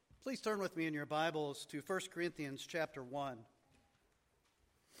Please turn with me in your Bibles to 1 Corinthians chapter 1.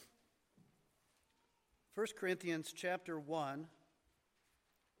 1 Corinthians chapter 1.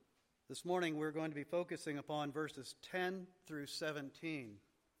 This morning we're going to be focusing upon verses 10 through 17.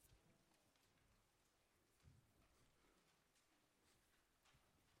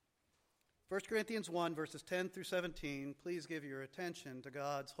 First Corinthians 1, verses 10 through 17. Please give your attention to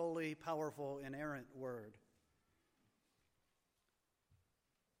God's holy, powerful, inerrant word.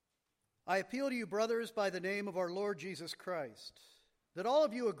 I appeal to you, brothers, by the name of our Lord Jesus Christ, that all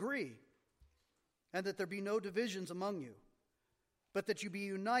of you agree, and that there be no divisions among you, but that you be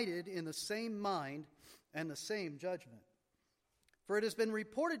united in the same mind and the same judgment. For it has been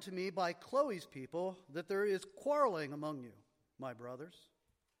reported to me by Chloe's people that there is quarreling among you, my brothers.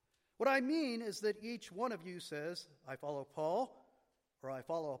 What I mean is that each one of you says, I follow Paul, or I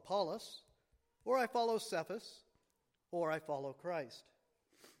follow Apollos, or I follow Cephas, or I follow Christ.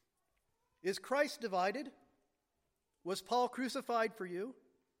 Is Christ divided? Was Paul crucified for you?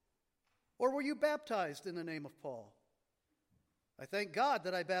 Or were you baptized in the name of Paul? I thank God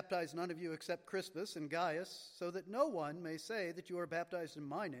that I baptized none of you except Crispus and Gaius, so that no one may say that you are baptized in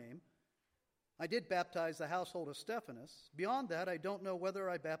my name. I did baptize the household of Stephanas. Beyond that, I don't know whether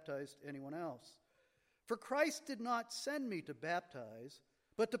I baptized anyone else. For Christ did not send me to baptize,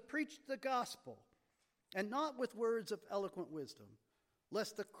 but to preach the gospel, and not with words of eloquent wisdom,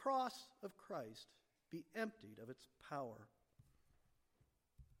 lest the cross of Christ be emptied of its power.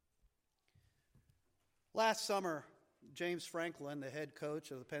 Last summer, James Franklin, the head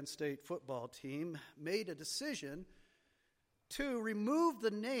coach of the Penn State football team, made a decision to remove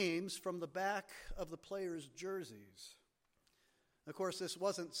the names from the back of the players' jerseys. Of course, this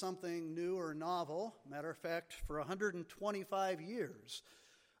wasn't something new or novel. Matter of fact, for 125 years,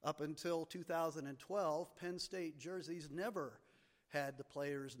 up until 2012, Penn State jerseys never had the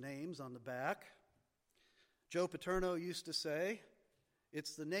players' names on the back. Joe Paterno used to say,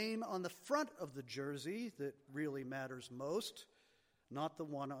 it's the name on the front of the jersey that really matters most, not the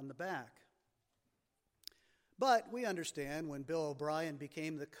one on the back. But we understand when Bill O'Brien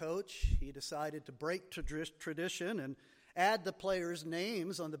became the coach, he decided to break tradition and add the players'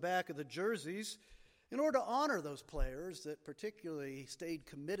 names on the back of the jerseys in order to honor those players that particularly stayed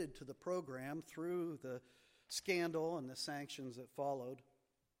committed to the program through the scandal and the sanctions that followed.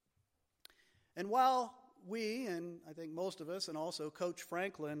 And while we, and I think most of us, and also Coach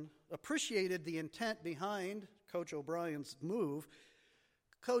Franklin, appreciated the intent behind Coach O'Brien's move,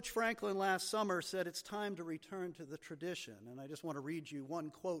 Coach Franklin last summer said it's time to return to the tradition. And I just want to read you one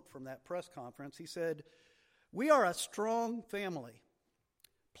quote from that press conference. He said, "We are a strong family,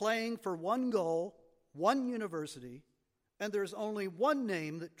 playing for one goal, one university, and there's only one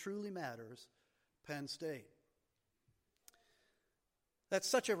name that truly matters, Penn State." That's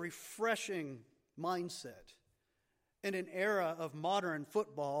such a refreshing mindset in an era of modern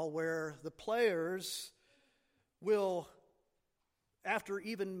football where the players will, after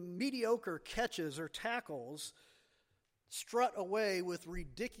even mediocre catches or tackles, strut away with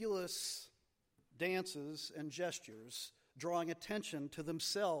ridiculous dances and gestures, drawing attention to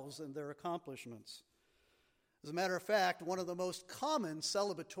themselves and their accomplishments. As a matter of fact, one of the most common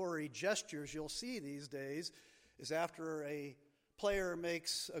celebratory gestures you'll see these days is after a player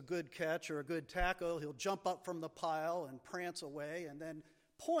makes a good catch or a good tackle, he'll jump up from the pile and prance away and then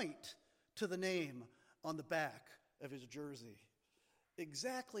point to the name on the back of his jersey.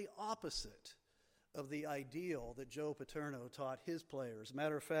 Exactly opposite of the ideal that Joe Paterno taught his players.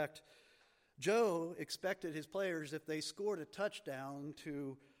 Matter of fact, Joe expected his players, if they scored a touchdown,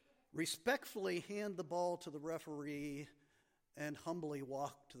 to respectfully hand the ball to the referee and humbly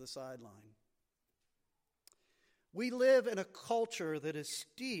walk to the sideline. We live in a culture that is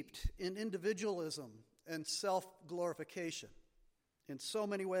steeped in individualism and self-glorification in so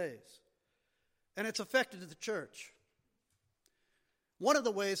many ways, and it's affected the church. One of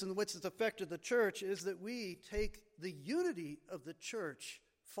the ways in which it's affected the church is that we take the unity of the church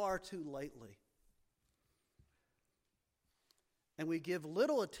far too lightly. And we give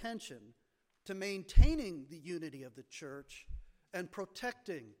little attention to maintaining the unity of the church and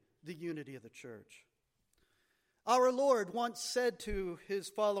protecting the unity of the church. Our Lord once said to his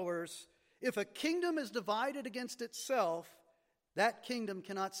followers, if a kingdom is divided against itself, that kingdom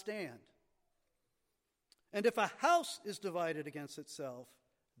cannot stand. And if a house is divided against itself,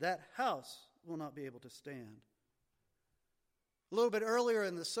 that house will not be able to stand. A little bit earlier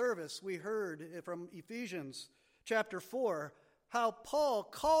in the service, we heard from Ephesians chapter 4 how Paul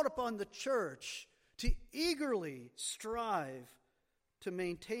called upon the church to eagerly strive to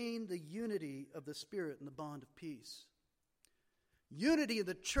maintain the unity of the Spirit and the bond of peace. Unity in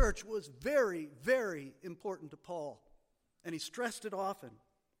the church was very, very important to Paul, and he stressed it often.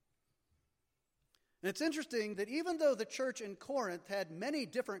 And it's interesting that even though the church in Corinth had many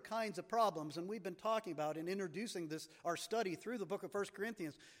different kinds of problems, and we've been talking about in introducing our study through the book of 1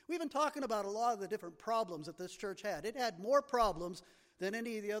 Corinthians, we've been talking about a lot of the different problems that this church had. It had more problems than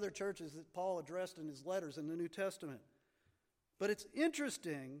any of the other churches that Paul addressed in his letters in the New Testament. But it's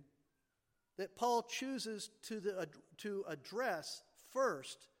interesting that Paul chooses to address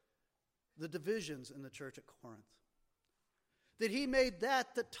first the divisions in the church at Corinth. That he made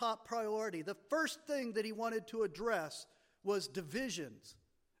that the top priority. The first thing that he wanted to address was divisions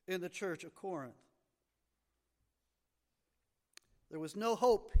in the church of Corinth. There was no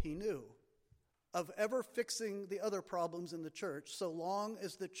hope, he knew, of ever fixing the other problems in the church so long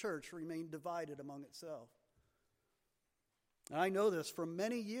as the church remained divided among itself. And I know this from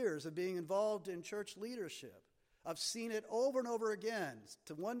many years of being involved in church leadership. I've seen it over and over again,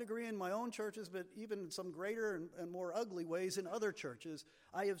 to one degree in my own churches, but even in some greater and more ugly ways in other churches.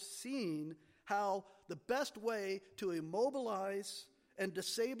 I have seen how the best way to immobilize and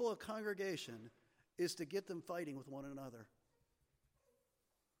disable a congregation is to get them fighting with one another.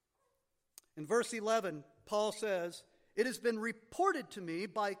 In verse 11, Paul says, "It has been reported to me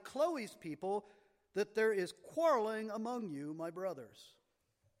by Chloe's people that there is quarreling among you, my brothers."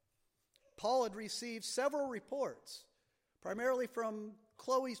 Paul had received several reports, primarily from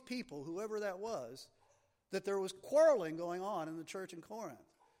Chloe's people, whoever that was, that there was quarreling going on in the church in Corinth.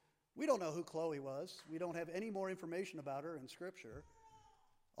 We don't know who Chloe was. We don't have any more information about her in Scripture.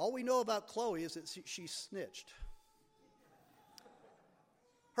 All we know about Chloe is that she snitched.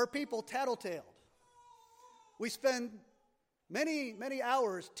 Her people tattletaled. We spend many, many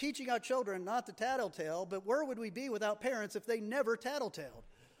hours teaching our children not to tattletale, but where would we be without parents if they never tattletaled?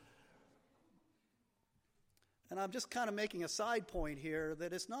 And I'm just kind of making a side point here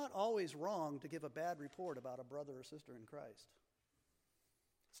that it's not always wrong to give a bad report about a brother or sister in Christ.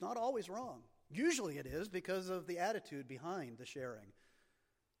 It's not always wrong. Usually it is because of the attitude behind the sharing.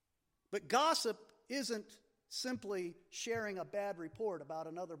 But gossip isn't simply sharing a bad report about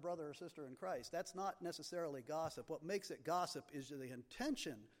another brother or sister in Christ. That's not necessarily gossip. What makes it gossip is the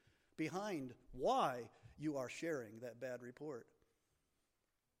intention behind why you are sharing that bad report.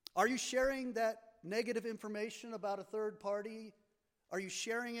 Are you sharing that negative information about a third party? Are you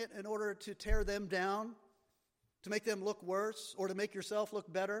sharing it in order to tear them down, to make them look worse, or to make yourself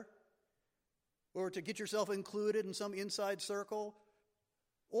look better, or to get yourself included in some inside circle?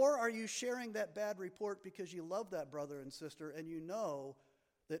 Or are you sharing that bad report because you love that brother and sister and you know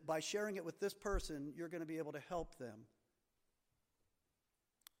that by sharing it with this person, you're going to be able to help them?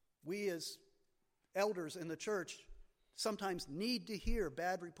 We as elders in the church sometimes need to hear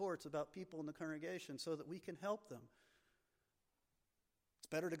bad reports about people in the congregation so that we can help them. It's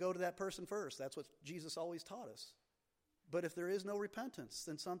better to go to that person first. That's what Jesus always taught us. But if there is no repentance,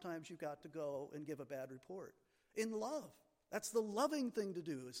 then sometimes you've got to go and give a bad report. In love. That's the loving thing to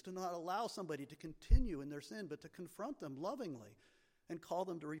do, is to not allow somebody to continue in their sin, but to confront them lovingly and call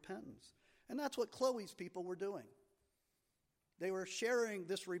them to repentance. And that's what Chloe's people were doing. They were sharing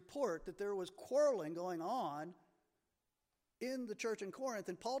this report that there was quarreling going on in the church in Corinth,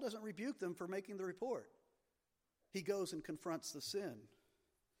 and Paul doesn't rebuke them for making the report. He goes and confronts the sin.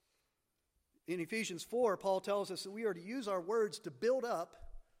 In Ephesians 4, Paul tells us that we are to use our words to build up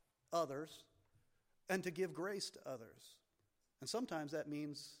others and to give grace to others. And sometimes that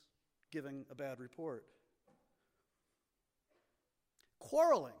means giving a bad report.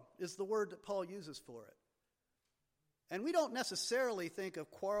 Quarreling is the word that Paul uses for it. And we don't necessarily think of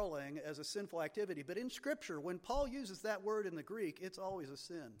quarreling as a sinful activity, but in Scripture, when Paul uses that word in the Greek, it's always a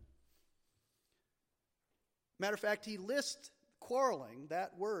sin. Matter of fact, he lists quarreling,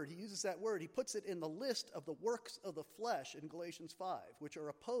 that word, he uses that word, he puts it in the list of the works of the flesh in Galatians 5, which are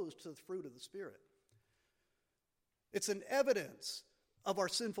opposed to the fruit of the Spirit. It's an evidence of our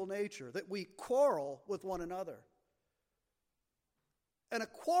sinful nature that we quarrel with one another. And a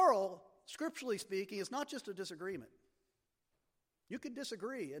quarrel, scripturally speaking, is not just a disagreement. You can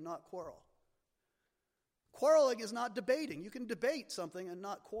disagree and not quarrel. Quarreling is not debating. You can debate something and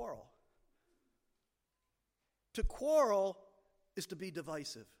not quarrel. To quarrel is to be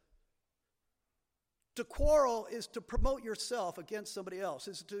divisive. To quarrel is to promote yourself against somebody else,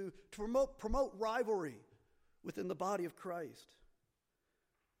 is to promote rivalry within the body of Christ.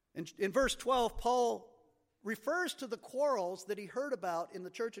 And in verse 12, Paul refers to the quarrels that he heard about in the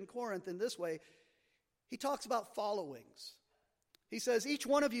church in Corinth in this way. He talks about followings. He says, each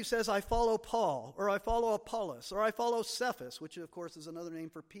one of you says, I follow Paul, or I follow Apollos, or I follow Cephas, which of course is another name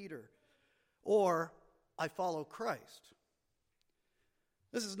for Peter, or I follow Christ.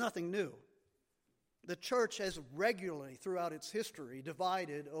 This is nothing new. The church has regularly, throughout its history,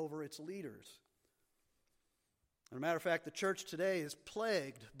 divided over its leaders. As a matter of fact, the church today is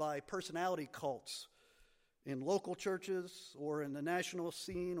plagued by personality cults in local churches or in the national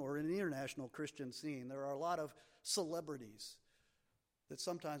scene or in the international Christian scene. There are a lot of celebrities that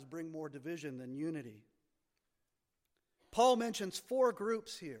sometimes bring more division than unity. Paul mentions 4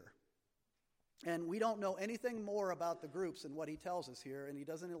 groups here. And we don't know anything more about the groups than what he tells us here, and he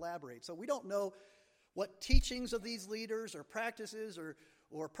doesn't elaborate. So we don't know what teachings of these leaders or practices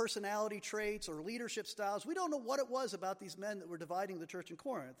or personality traits or leadership styles. We don't know what it was about these men that were dividing the church in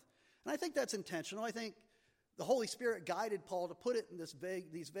Corinth. And I think that's intentional. I think the Holy Spirit guided Paul to put it in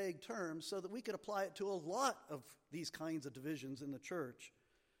these vague terms so that we could apply it to a lot of these kinds of divisions in the church.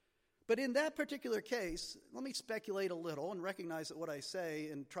 But in that particular case, let me speculate a little and recognize that what I say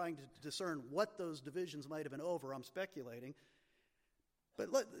in trying to discern what those divisions might have been over, I'm speculating. But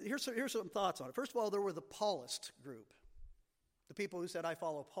here's some thoughts on it. First of all, there were the Paulist group, the people who said, I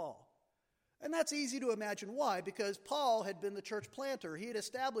follow Paul. And that's easy to imagine why, because Paul had been the church planter. He had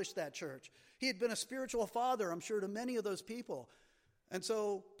established that church. He had been a spiritual father, I'm sure, to many of those people. And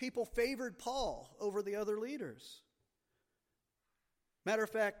so people favored Paul over the other leaders. Matter of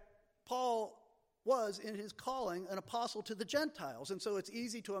fact, Paul was, in his calling, an apostle to the Gentiles. And so it's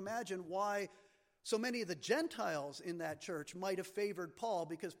easy to imagine why so many of the Gentiles in that church might have favored Paul,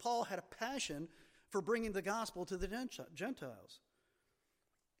 because Paul had a passion for bringing the gospel to the Gentiles.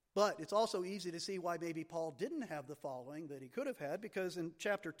 But it's also easy to see why maybe Paul didn't have the following that he could have had, because in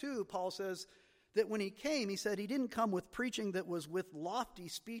chapter 2, Paul says that when he came, he said he didn't come with preaching that was with lofty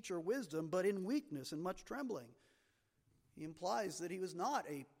speech or wisdom, but in weakness and much trembling. He implies that he was not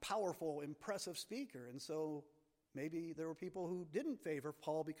a powerful, impressive speaker, and so maybe there were people who didn't favor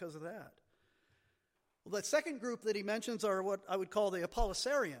Paul because of that. Well, the second group that he mentions are what I would call the Apollos,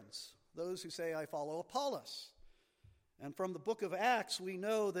 those who say, I follow Apollos. And from the book of Acts, we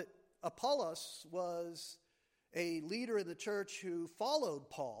know that Apollos was a leader in the church who followed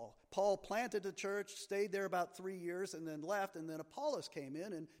Paul. Paul planted the church, stayed there about 3 years, and then left, and then Apollos came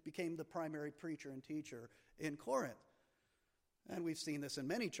in and became the primary preacher and teacher in Corinth. And we've seen this in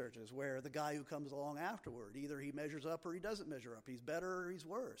many churches where the guy who comes along afterward, either he measures up or he doesn't measure up. He's better or he's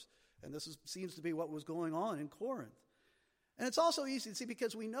worse. And this seems to be what was going on in Corinth. And it's also easy to see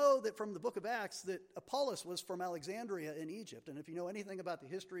because we know that from the book of Acts that Apollos was from Alexandria in Egypt. And if you know anything about the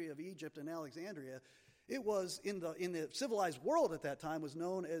history of Egypt and Alexandria, it was in the civilized world at that time was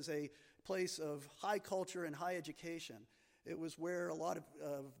known as a place of high culture and high education. It was where a lot of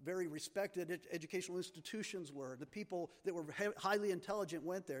very respected educational institutions were. The people that were highly intelligent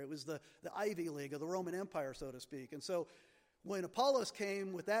went there. It was the Ivy League of the Roman Empire, so to speak. And so when Apollos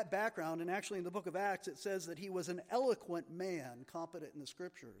came with that background, and actually in the book of Acts it says that he was an eloquent man, competent in the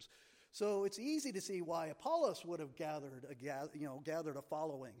scriptures. So it's easy to see why Apollos would have gathered a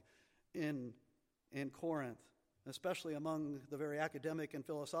following in Corinth, especially among the very academic and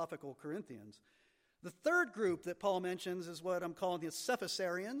philosophical Corinthians. The third group that Paul mentions is what I'm calling the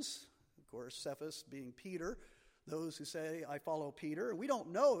Cephasarians. Of course, Cephas being Peter, those who say, I follow Peter. We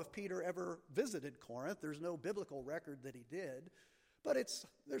don't know if Peter ever visited Corinth. There's no biblical record that he did, but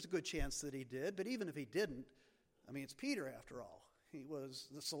there's a good chance that he did. But even if he didn't, it's Peter after all. He was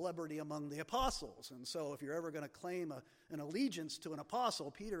the celebrity among the apostles. And so if you're ever going to claim an allegiance to an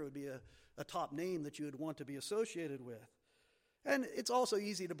apostle, Peter would be a top name that you would want to be associated with. And it's also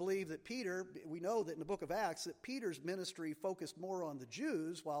easy to believe that Peter, we know that in the book of Acts, that Peter's ministry focused more on the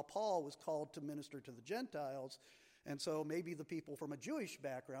Jews, while Paul was called to minister to the Gentiles. And so maybe the people from a Jewish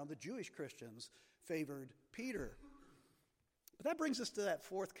background, the Jewish Christians, favored Peter. But that brings us to that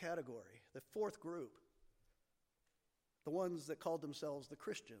fourth category, the fourth group. The ones that called themselves the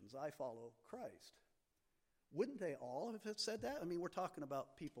Christians, I follow Christ. Wouldn't they all have said that? We're talking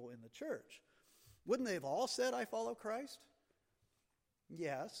about people in the church. Wouldn't they have all said, I follow Christ?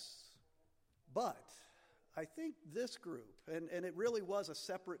 Yes, but I think this group, and it really was a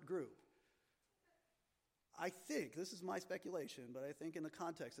separate group, I think, this is my speculation, but I think in the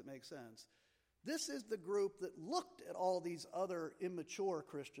context it makes sense, this is the group that looked at all these other immature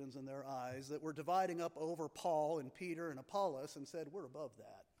Christians in their eyes that were dividing up over Paul and Peter and Apollos and said, we're above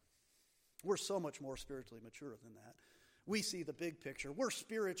that. We're so much more spiritually mature than that. We see the big picture. We're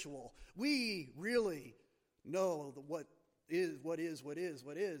spiritual. We really know what is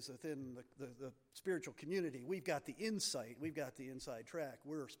within the spiritual community. We've got the insight. We've got the inside track.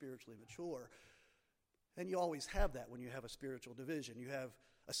 We're spiritually mature. And you always have that when you have a spiritual division. You have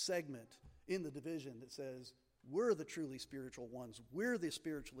a segment in the division that says, we're the truly spiritual ones. We're the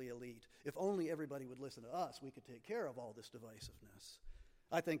spiritually elite. If only everybody would listen to us, we could take care of all this divisiveness.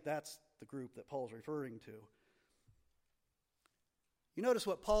 I think that's the group that Paul's referring to. You notice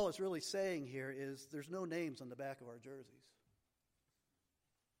what Paul is really saying here is there's no names on the back of our jerseys.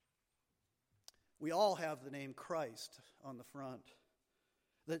 We all have the name Christ on the front.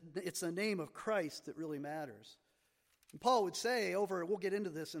 It's the name of Christ that really matters. And Paul would say we'll get into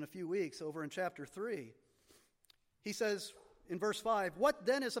this in a few weeks, over in chapter 3. He says in verse 5, "What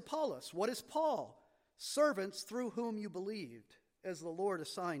then is Apollos? What is Paul? Servants through whom you believed, as the Lord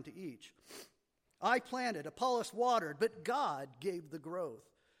assigned to each. I planted, Apollos watered, but God gave the growth.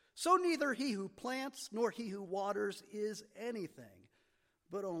 So neither he who plants nor he who waters is anything,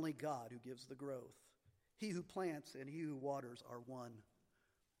 but only God who gives the growth. He who plants and he who waters are one."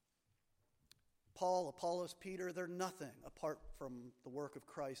 Paul, Apollos, Peter, they're nothing apart from the work of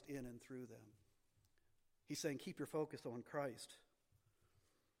Christ in and through them. He's saying, keep your focus on Christ.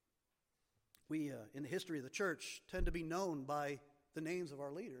 We, in the history of the church, tend to be known by the names of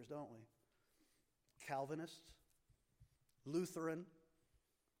our leaders, don't we? Calvinist, Lutheran,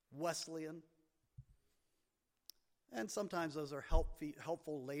 Wesleyan. And sometimes those are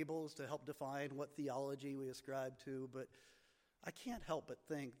helpful labels to help define what theology we ascribe to, but I can't help but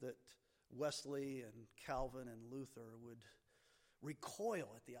think that Wesley and Calvin and Luther would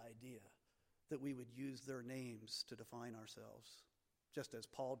recoil at the idea that we would use their names to define ourselves, just as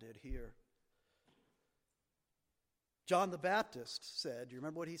Paul did here. John the Baptist said, do you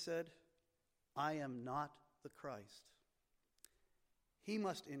remember what he said? "I am not the Christ. He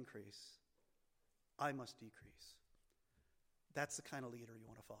must increase. I must decrease." That's the kind of leader you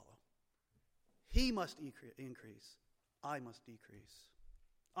want to follow. He must increase. I must decrease.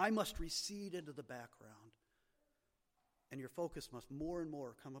 I must recede into the background. And your focus must more and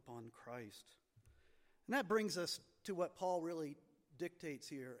more come upon Christ. And that brings us to what Paul really dictates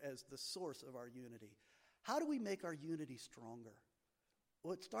here as the source of our unity. How do we make our unity stronger?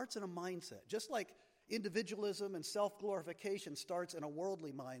 Well, it starts in a mindset. Just like individualism and self-glorification starts in a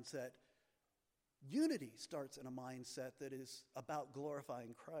worldly mindset, unity starts in a mindset that is about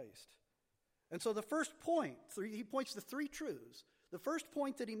glorifying Christ. And so the first point, he points to three truths. The first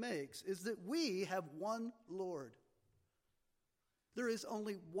point that he makes is that we have one Lord. There is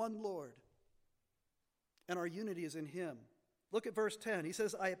only one Lord, and our unity is in him. Look at verse 10. He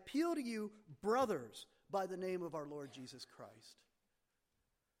says, "I appeal to you, brothers, by the name of our Lord Jesus Christ."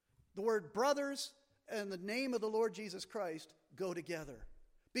 The word brothers and the name of the Lord Jesus Christ go together.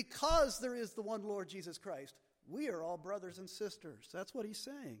 Because there is the one Lord Jesus Christ, we are all brothers and sisters. That's what he's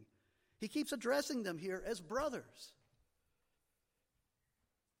saying. He keeps addressing them here as brothers.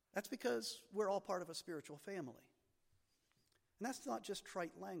 That's because we're all part of a spiritual family. And that's not just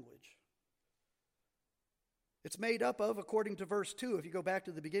trite language. It's made up of, according to verse 2, if you go back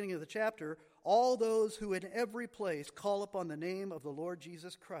to the beginning of the chapter, all those who in every place call upon the name of the Lord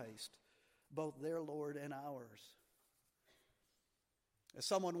Jesus Christ, both their Lord and ours. As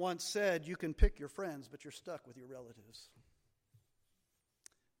someone once said, you can pick your friends, but you're stuck with your relatives.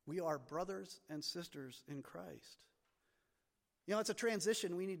 We are brothers and sisters in Christ. You know, it's a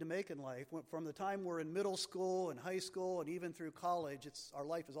transition we need to make in life. From the time we're in middle school and high school and even through college, our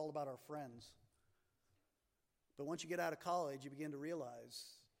life is all about our friends. But once you get out of college, you begin to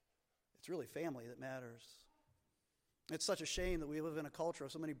realize it's really family that matters. It's such a shame that we live in a culture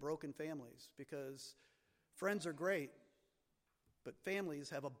of so many broken families, because friends are great, but families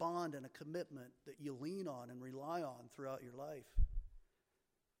have a bond and a commitment that you lean on and rely on throughout your life.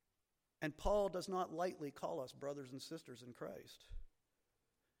 And Paul does not lightly call us brothers and sisters in Christ.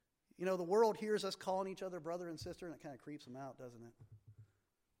 You know, the world hears us calling each other brother and sister, and it kind of creeps them out, doesn't it?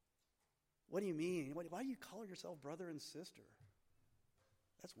 What do you mean? Why do you call yourself brother and sister?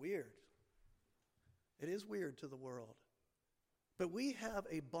 That's weird. It is weird to the world. But we have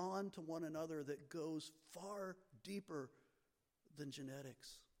a bond to one another that goes far deeper than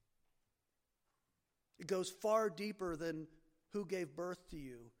genetics. It goes far deeper than who gave birth to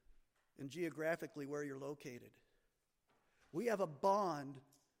you and geographically where you're located. We have a bond,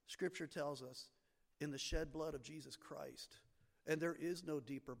 Scripture tells us, in the shed blood of Jesus Christ. And there is no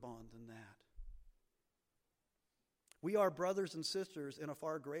deeper bond than that. We are brothers and sisters in a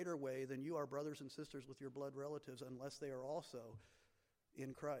far greater way than you are brothers and sisters with your blood relatives, unless they are also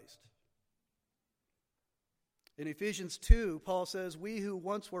in Christ. In Ephesians 2, Paul says, "We who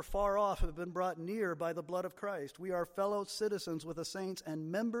once were far off have been brought near by the blood of Christ. We are fellow citizens with the saints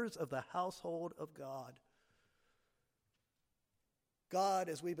and members of the household of God." God,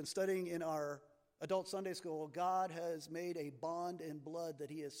 as we've been studying in our adult Sunday school, God has made a bond in blood that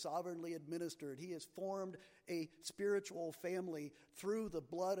he has sovereignly administered. He has formed a spiritual family through the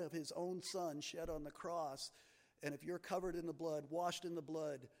blood of his own Son shed on the cross. And if you're covered in the blood, washed in the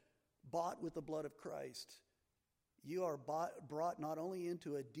blood, bought with the blood of Christ, you are brought not only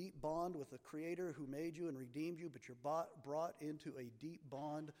into a deep bond with the Creator who made you and redeemed you, but you're brought into a deep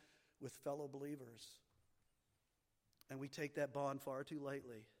bond with fellow believers. And we take that bond far too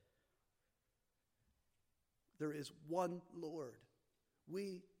lightly. There is one Lord.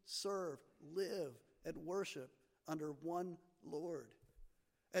 We serve, live, and worship under one Lord.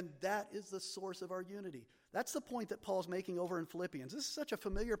 And that is the source of our unity. That's the point that Paul's making over in Philippians. This is such a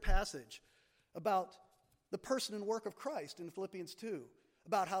familiar passage about the person and work of Christ in Philippians 2,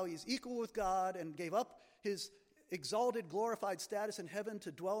 about how he's equal with God and gave up his exalted, glorified status in heaven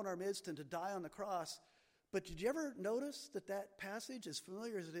to dwell in our midst and to die on the cross. But did you ever notice that that passage, as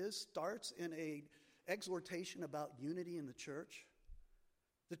familiar as it is, starts in an exhortation about unity in the church?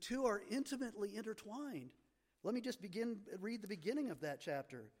 The two are intimately intertwined. Let me just read the beginning of that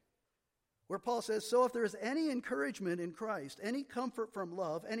chapter, where Paul says, "So if there is any encouragement in Christ, any comfort from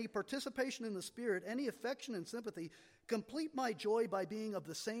love, any participation in the Spirit, any affection and sympathy, complete my joy by being of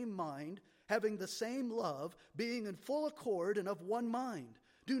the same mind, having the same love, being in full accord and of one mind.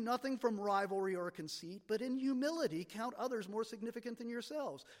 Do nothing from rivalry or conceit, but in humility count others more significant than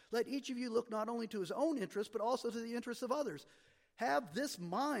yourselves. Let each of you look not only to his own interests, but also to the interests of others. Have this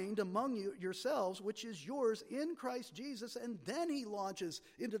mind among you yourselves, which is yours in Christ Jesus." And then he launches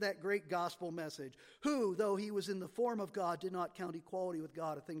into that great gospel message. "Who, though he was in the form of God, did not count equality with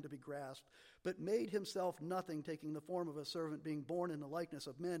God a thing to be grasped, but made himself nothing, taking the form of a servant, being born in the likeness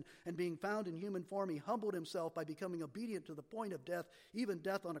of men, and being found in human form, he humbled himself by becoming obedient to the point of death, even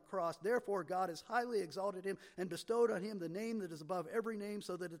death on a cross. Therefore God has highly exalted him and bestowed on him the name that is above every name,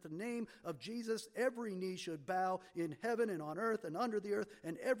 so that at the name of Jesus every knee should bow in heaven and on earth and under the earth,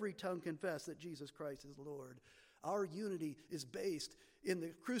 and every tongue confess that Jesus Christ is Lord." Our unity is based in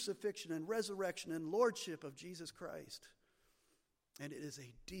the crucifixion and resurrection and lordship of Jesus Christ. And it is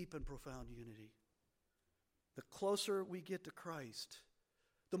a deep and profound unity. The closer we get to Christ,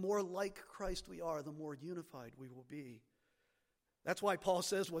 the more like Christ we are, the more unified we will be. That's why Paul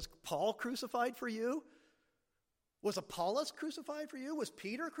says, was Paul crucified for you? Was Apollos crucified for you? Was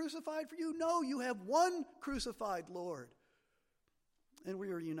Peter crucified for you? No, you have one crucified Lord. And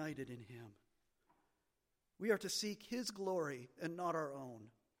we are united in him. We are to seek his glory and not our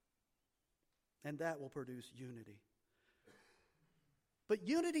own. And that will produce unity. But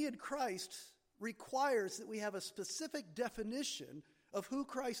unity in Christ requires that we have a specific definition of who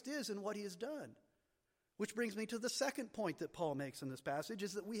Christ is and what he has done. Which brings me to the second point that Paul makes in this passage,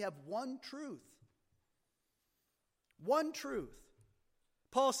 is that we have one truth. One truth.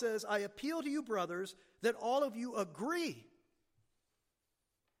 Paul says, "I appeal to you, brothers, that all of you agree."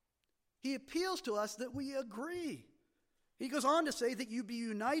 He appeals to us that we agree. He goes on to say that you be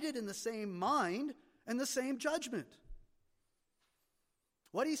united in the same mind and the same judgment.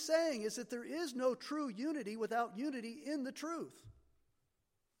 What he's saying is that there is no true unity without unity in the truth.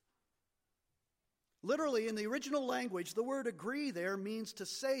 Literally, in the original language, the word agree there means to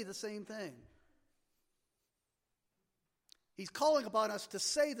say the same thing. He's calling upon us to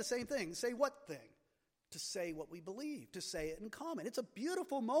say the same thing. Say what thing? To say what we believe, to say it in common. It's a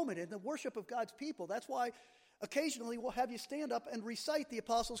beautiful moment in the worship of God's people. That's why occasionally we'll have you stand up and recite the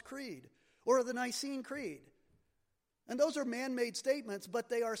Apostles' Creed or the Nicene Creed. And those are man-made statements, but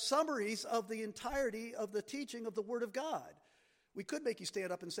they are summaries of the entirety of the teaching of the Word of God. We could make you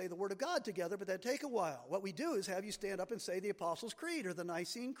stand up and say the Word of God together, but that'd take a while. What we do is have you stand up and say the Apostles' Creed or the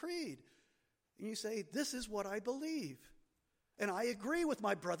Nicene Creed. And you say, "This is what I believe. And I agree with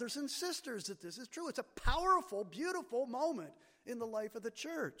my brothers and sisters that this is true." It's a powerful, beautiful moment in the life of the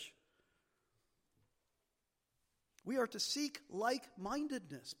church. We are to seek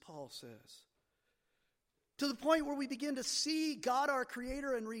like-mindedness, Paul says, to the point where we begin to see God our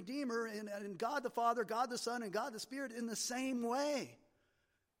Creator and Redeemer and God the Father, God the Son, and God the Spirit in the same way.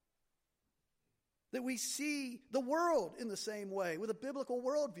 That we see the world in the same way, with a biblical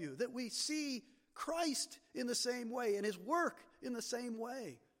worldview. That we see Christ in the same way and his work in the same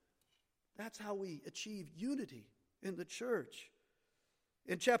way. That's how we achieve unity in the church.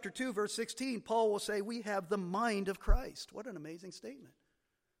 In chapter 2, verse 16, Paul will say, "We have the mind of Christ." What an amazing statement.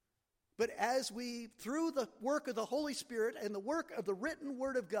 But as we, through the work of the Holy Spirit and the work of the written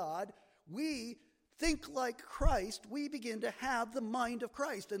Word of God, we think like Christ, we begin to have the mind of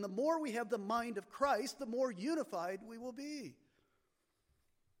Christ. And the more we have the mind of Christ, the more unified we will be.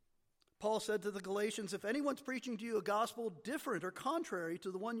 Paul said to the Galatians, "If anyone's preaching to you a gospel different or contrary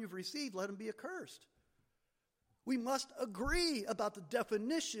to the one you've received, let him be accursed." We must agree about the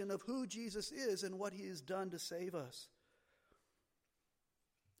definition of who Jesus is and what he has done to save us.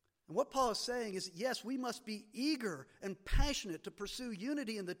 And what Paul is saying is, yes, we must be eager and passionate to pursue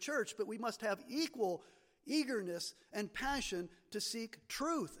unity in the church, but we must have equal eagerness and passion to seek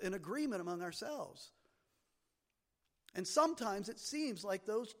truth and agreement among ourselves. And sometimes it seems like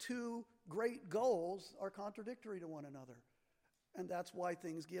those two great goals are contradictory to one another. And that's why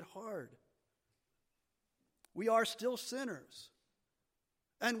things get hard. We are still sinners.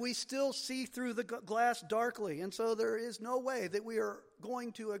 And we still see through the glass darkly. And so there is no way that we are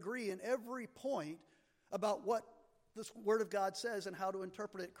going to agree in every point about what the Word of God says and how to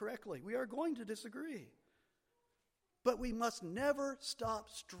interpret it correctly. We are going to disagree. But we must never stop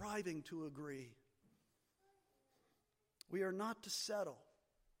striving to agree. We are not to settle.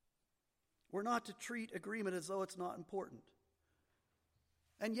 We're not to treat agreement as though it's not important.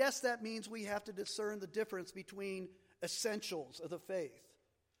 And yes, that means we have to discern the difference between essentials of the faith.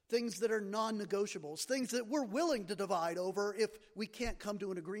 Things that are non-negotiables, things that we're willing to divide over if we can't come to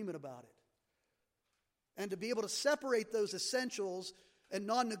an agreement about it. And to be able to separate those essentials and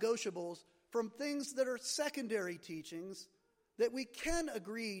non-negotiables from things that are secondary teachings that we can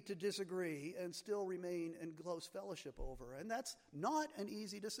agree to disagree and still remain in close fellowship over. And that's not an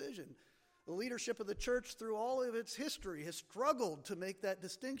easy decision. The leadership of the church through all of its history has struggled to make that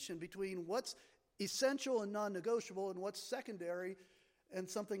distinction between what's essential and non-negotiable and what's secondary and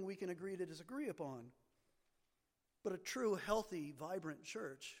something we can agree to disagree upon. But a true, healthy, vibrant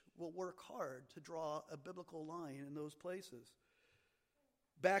church will work hard to draw a biblical line in those places.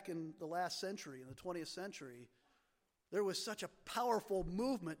 Back in the last century, in the 20th century, there was such a powerful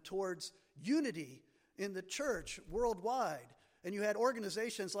movement towards unity in the church worldwide. And you had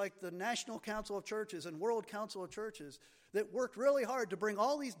organizations like the National Council of Churches and World Council of Churches that worked really hard to bring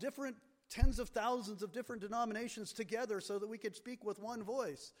all these different tens of thousands of different denominations together so that we could speak with one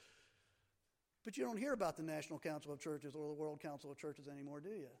voice. But you don't hear about the National Council of Churches or the World Council of Churches anymore,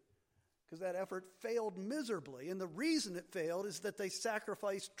 do you? Because that effort failed miserably. And the reason it failed is that they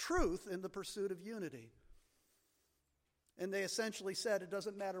sacrificed truth in the pursuit of unity. And they essentially said it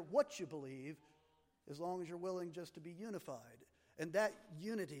doesn't matter what you believe as long as you're willing just to be unified. And that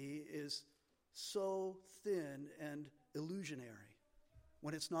unity is so thin and illusionary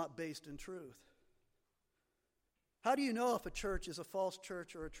when it's not based in truth. How do you know if a church is a false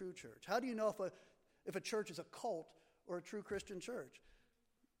church or a true church? How do you know if a church is a cult or a true Christian church?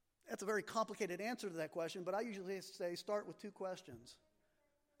 That's a very complicated answer to that question, but I usually say start with two questions.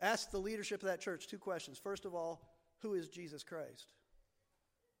 Ask the leadership of that church two questions. First of all, who is Jesus Christ?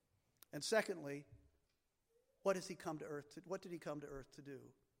 And secondly, what did he come to earth to do?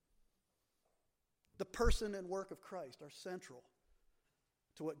 The person and work of Christ are central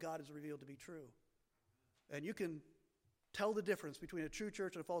to what God has revealed to be true. And you can tell the difference between a true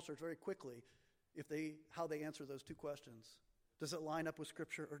church and a false church very quickly how they answer those two questions. Does it line up with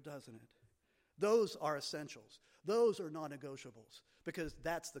Scripture or doesn't it? Those are essentials. Those are non-negotiables because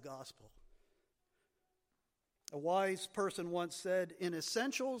that's the gospel. A wise person once said, in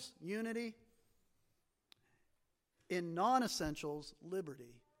essentials, unity. In non-essentials,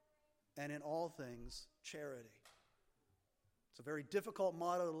 liberty. And in all things, charity. It's a very difficult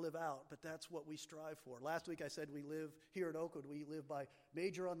motto to live out, but that's what we strive for. Last week I said we live here at Oakwood, we live by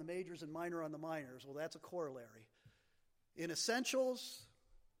major on the majors and minor on the minors. Well, that's a corollary. In the essentials,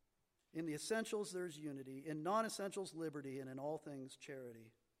 there's unity. In non-essentials, liberty. And in all things,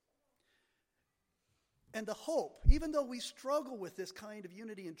 charity. And the hope, even though we struggle with this kind of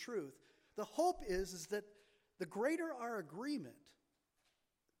unity and truth, the hope is that the greater our agreement,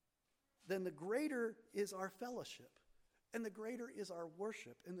 then the greater is our fellowship. And the greater is our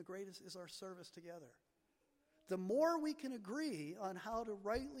worship, and the greatest is our service together. The more we can agree on how to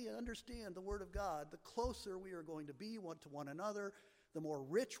rightly understand the Word of God, the closer we are going to be to one another, the more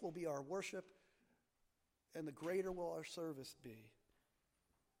rich will be our worship, and the greater will our service be.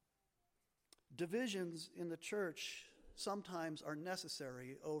 Divisions in the church sometimes are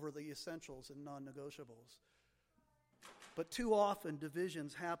necessary over the essentials and non-negotiables. But too often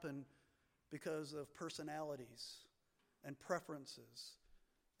divisions happen because of personalities and preferences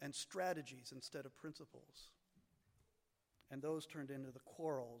and strategies instead of principles. And those turned into the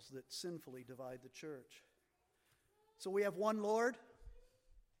quarrels that sinfully divide the church. So we have one Lord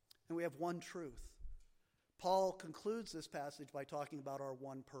and we have one truth. Paul concludes this passage by talking about our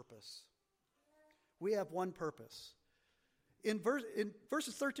one purpose. We have one purpose. In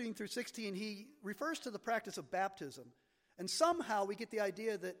verses 13 through 16, he refers to the practice of baptism. And somehow we get the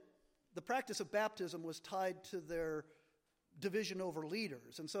idea that the practice of baptism was tied to their division over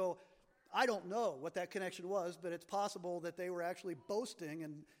leaders. And so I don't know what that connection was, but it's possible that they were actually boasting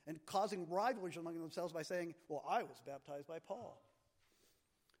and causing rivalry among themselves by saying, well, I was baptized by Paul.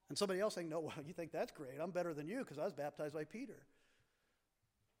 And somebody else saying, no, well, you think that's great. I'm better than you because I was baptized by Peter.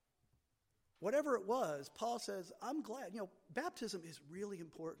 Whatever it was, Paul says, I'm glad. Baptism is really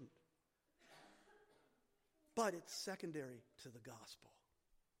important. But it's secondary to the gospel.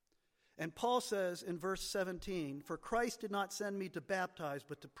 And Paul says in verse 17, for Christ did not send me to baptize,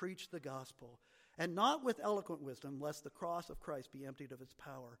 but to preach the gospel, and not with eloquent wisdom, lest the cross of Christ be emptied of its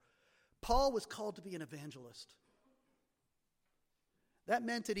power. Paul was called to be an evangelist. That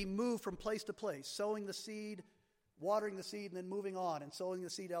meant that he moved from place to place, sowing the seed, watering the seed, and then moving on and sowing the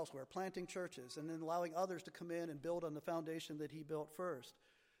seed elsewhere, planting churches, and then allowing others to come in and build on the foundation that he built first.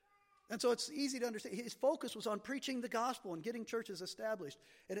 And so it's easy to understand. His focus was on preaching the gospel and getting churches established.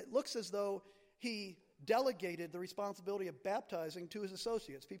 And it looks as though he delegated the responsibility of baptizing to his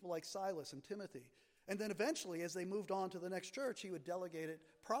associates, people like Silas and Timothy. And then eventually, as they moved on to the next church, he would delegate it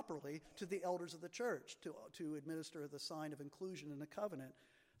properly to the elders of the church to administer the sign of inclusion in the covenant,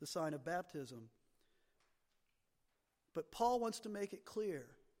 the sign of baptism. But Paul wants to make it clear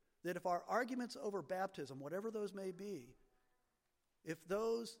that if our arguments over baptism, whatever those may be, if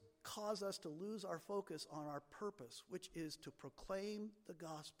those cause us to lose our focus on our purpose, which is to proclaim the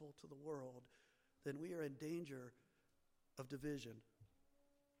gospel to the world, then we are in danger of division.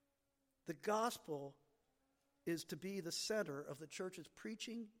 The gospel is to be the center of the church's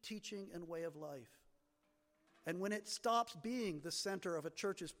preaching, teaching, and way of life. And when it stops being the center of a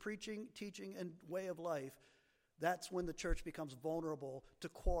church's preaching, teaching, and way of life, that's when the church becomes vulnerable to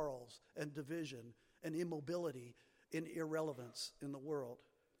quarrels and division and immobility and irrelevance in the world.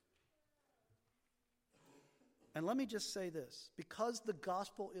 And let me just say this. Because the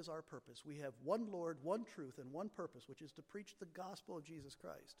gospel is our purpose, we have one Lord, one truth, and one purpose, which is to preach the gospel of Jesus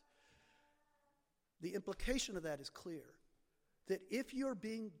Christ. The implication of that is clear. That if you're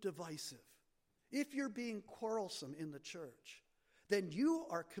being divisive, if you're being quarrelsome in the church, then you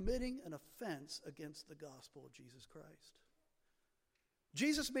are committing an offense against the gospel of Jesus Christ.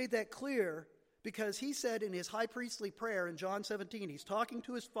 Jesus made that clear because he said in his high priestly prayer in John 17, he's talking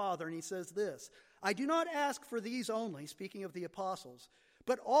to his Father, and he says this, I do not ask for these only, speaking of the apostles,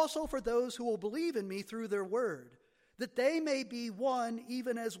 but also for those who will believe in me through their word, that they may be one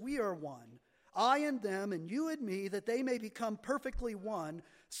even as we are one, I and them and you and me, that they may become perfectly one,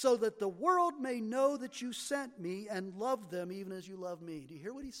 so that the world may know that you sent me and loved them even as you love me. Do you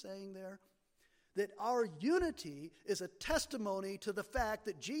hear what he's saying there? That our unity is a testimony to the fact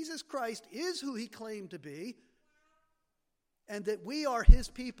that Jesus Christ is who he claimed to be, and that we are his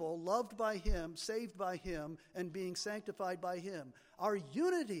people, loved by him, saved by him, and being sanctified by him. Our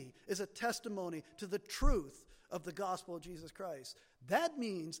unity is a testimony to the truth of the gospel of Jesus Christ. That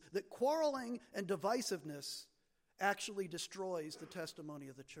means that quarreling and divisiveness actually destroys the testimony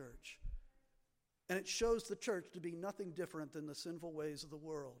of the church. And it shows the church to be nothing different than the sinful ways of the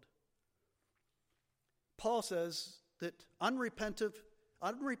world. Paul says that unrepentant,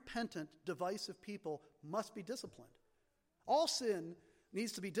 divisive people must be disciplined. All sin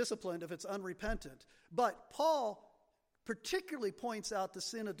needs to be disciplined if it's unrepentant. But Paul particularly points out the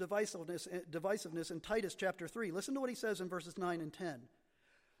sin of divisiveness in Titus chapter 3. Listen to what he says in verses 9 and 10.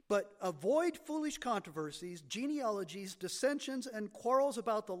 But avoid foolish controversies, genealogies, dissensions, and quarrels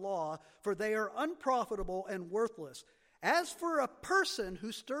about the law, for they are unprofitable and worthless. As for a person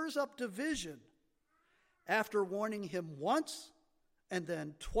who stirs up division, after warning him once and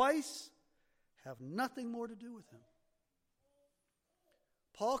then twice, have nothing more to do with him.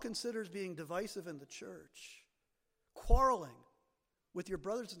 Paul considers being divisive in the church, quarreling with your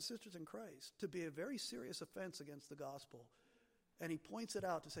brothers and sisters in Christ, to be a very serious offense against the gospel. And he points it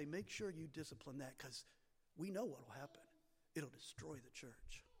out to say, make sure you discipline that, because we know what will happen. It'll destroy the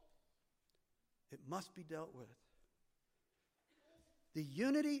church. It must be dealt with. The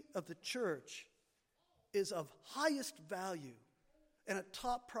unity of the church is of highest value and a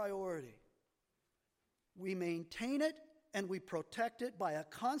top priority. We maintain it and we protect it by a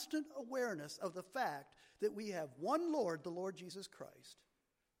constant awareness of the fact that we have one Lord, the Lord Jesus Christ.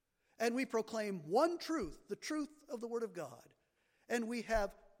 And we proclaim one truth, the truth of the Word of God. And we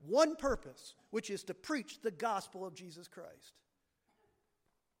have one purpose, which is to preach the gospel of Jesus Christ.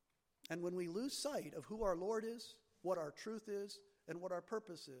 And when we lose sight of who our Lord is, what our truth is, and what our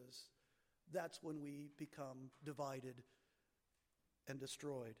purpose is, that's when we become divided and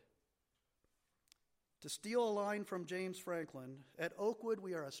destroyed. To steal a line from James Franklin, at Oakwood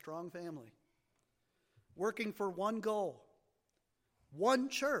we are a strong family, working for one goal, one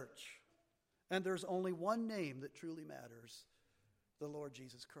church, and there's only one name that truly matters, the Lord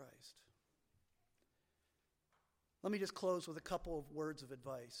Jesus Christ. Let me just close with a couple of words of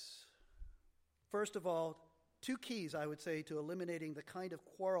advice. First of all, two keys, I would say, to eliminating the kind of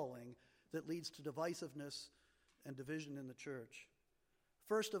quarreling that leads to divisiveness and division in the church.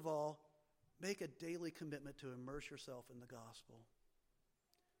 First of all, make a daily commitment to immerse yourself in the gospel.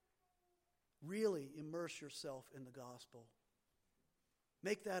 Really immerse yourself in the gospel.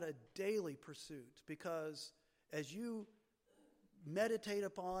 Make that a daily pursuit, because as you meditate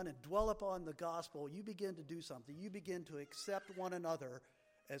upon and dwell upon the gospel, you begin to do something. You begin to accept one another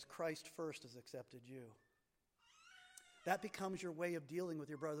as Christ first has accepted you. That becomes your way of dealing with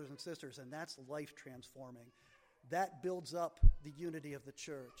your brothers and sisters, and that's life transforming. That builds up the unity of the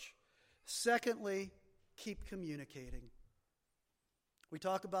church. Secondly, keep communicating. We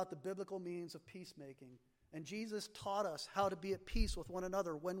talk about the biblical means of peacemaking, and Jesus taught us how to be at peace with one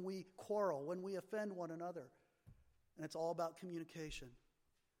another when we quarrel, when we offend one another. And it's all about communication.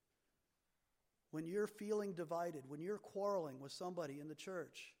 When you're feeling divided, when you're quarreling with somebody in the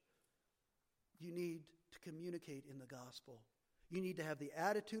church, you need to communicate in the gospel. You need to have the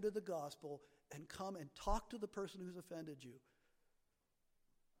attitude of the gospel and come and talk to the person who's offended you.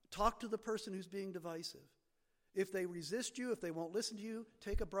 Talk to the person who's being divisive. If they resist you, if they won't listen to you,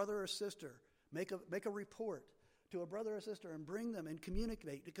 take a brother or sister, make a report to a brother or sister and bring them and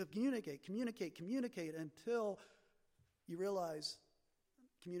communicate until you realize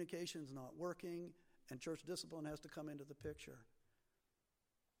communication is not working and church discipline has to come into the picture.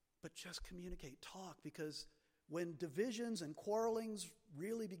 But just communicate, talk, because when divisions and quarrelings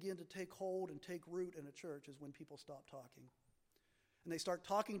really begin to take hold and take root in a church is when people stop talking. And they start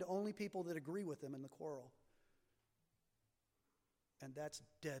talking to only people that agree with them in the quarrel. And that's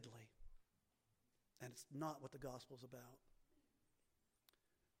deadly. And it's not what the gospel is about.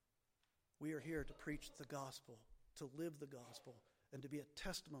 We are here to preach the gospel, to live the gospel, and to be a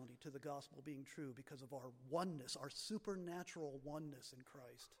testimony to the gospel being true because of our oneness, our supernatural oneness in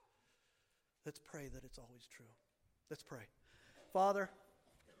Christ. Let's pray that it's always true. Let's pray. Father,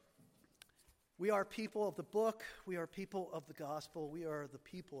 we are people of the book. We are people of the gospel. We are the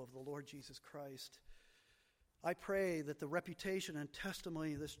people of the Lord Jesus Christ. I pray that the reputation and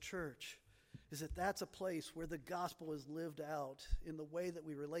testimony of this church is that that's a place where the gospel is lived out in the way that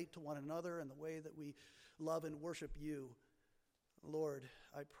we relate to one another and the way that we love and worship you. Lord,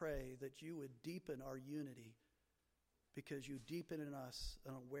 I pray that you would deepen our unity because you deepen in us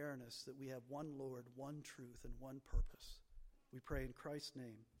an awareness that we have one Lord, one truth, and one purpose. We pray in Christ's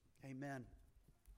name. Amen.